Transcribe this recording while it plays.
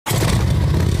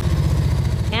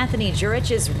Anthony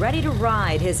Jurich is ready to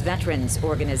ride. His veterans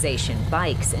organization,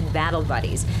 Bikes and Battle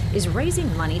Buddies, is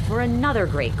raising money for another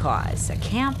great cause, a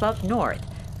camp up north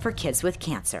for kids with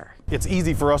cancer. It's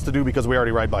easy for us to do because we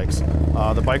already ride bikes.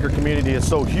 The biker community is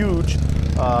so huge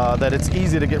that it's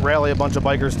easy to rally a bunch of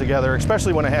bikers together,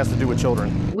 especially when it has to do with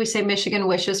children. We say Michigan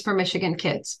wishes for Michigan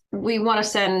kids. We want to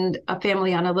send a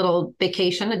family on a little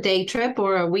vacation, a day trip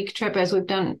or a week trip, as we've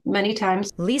done many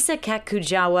times. Lisa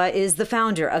Kekujawa is the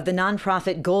founder of the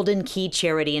nonprofit Golden Key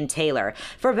Charity in Taylor.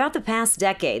 For about the past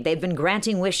decade, they've been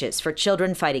granting wishes for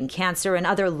children fighting cancer and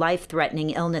other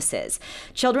life-threatening illnesses.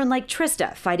 Children like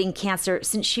Trista, fighting cancer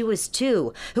since she was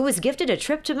 2, who was gifted a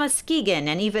trip to Muskegon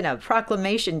and even a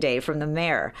proclamation day from the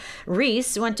mayor.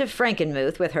 Reese went to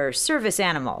Frankenmuth with her service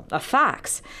animal, a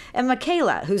fox. And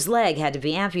Michaela, whose leg had to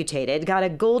be amputated, got a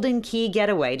Golden Key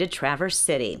getaway to Traverse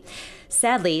City.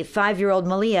 Sadly, 5-year-old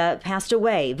Malia passed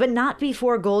away, but not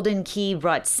before Golden Key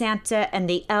brought Santa and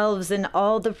the elves and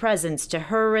all the presents to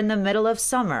her in the middle of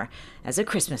summer as a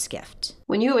Christmas gift.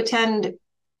 When you attend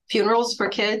funerals for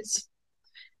kids,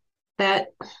 that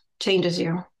changes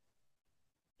you.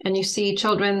 And you see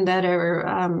children that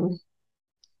are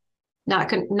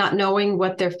not knowing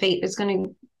what their fate is going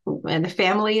to, and the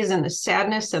families and the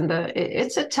sadness and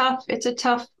it's a tough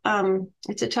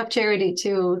charity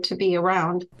to be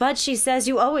around. But she says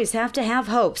you always have to have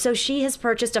hope, so she has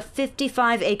purchased a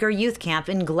 55-acre youth camp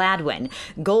in Gladwin,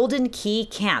 Golden Key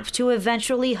Camp, to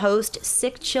eventually host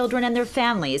sick children and their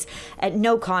families at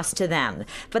no cost to them.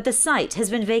 But the site has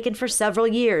been vacant for several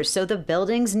years, so the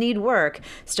buildings need work,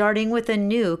 starting with a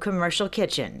new commercial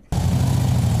kitchen,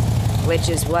 which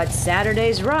is what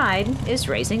Saturday's ride is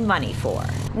raising money for.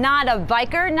 Not a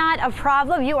biker, not a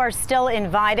problem. You are still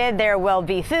invited. There will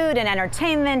be food and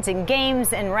entertainment and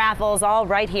games and raffles all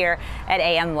right here at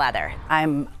AM Leather.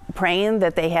 I'm praying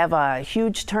that they have a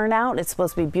huge turnout. It's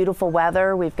supposed to be beautiful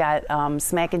weather. We've got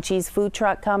smack and cheese food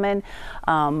truck coming,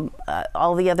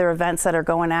 all the other events that are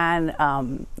going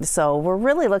on. So we're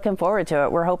really looking forward to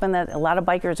it. We're hoping that a lot of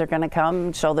bikers are going to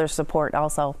come show their support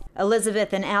also.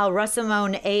 Elizabeth and Al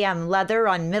Russamone, AM Leather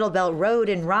on Middlebelt Road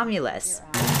in Romulus.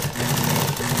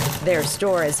 Their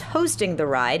store is hosting the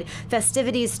ride.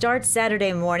 Festivities start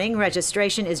Saturday morning.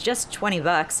 Registration is just $20.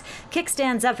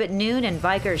 Kickstands up at noon, and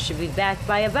bikers should be back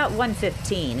by about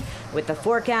 1:15. With the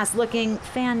forecast looking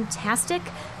fantastic,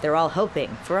 they're all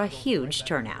hoping for a huge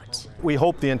turnout. We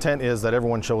hope the intent is that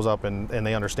everyone shows up and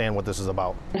they understand what this is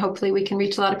about. And hopefully we can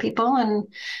reach a lot of people and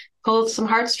pull some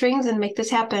heartstrings and make this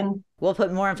happen. We'll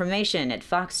put more information at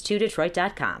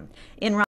fox2detroit.com. In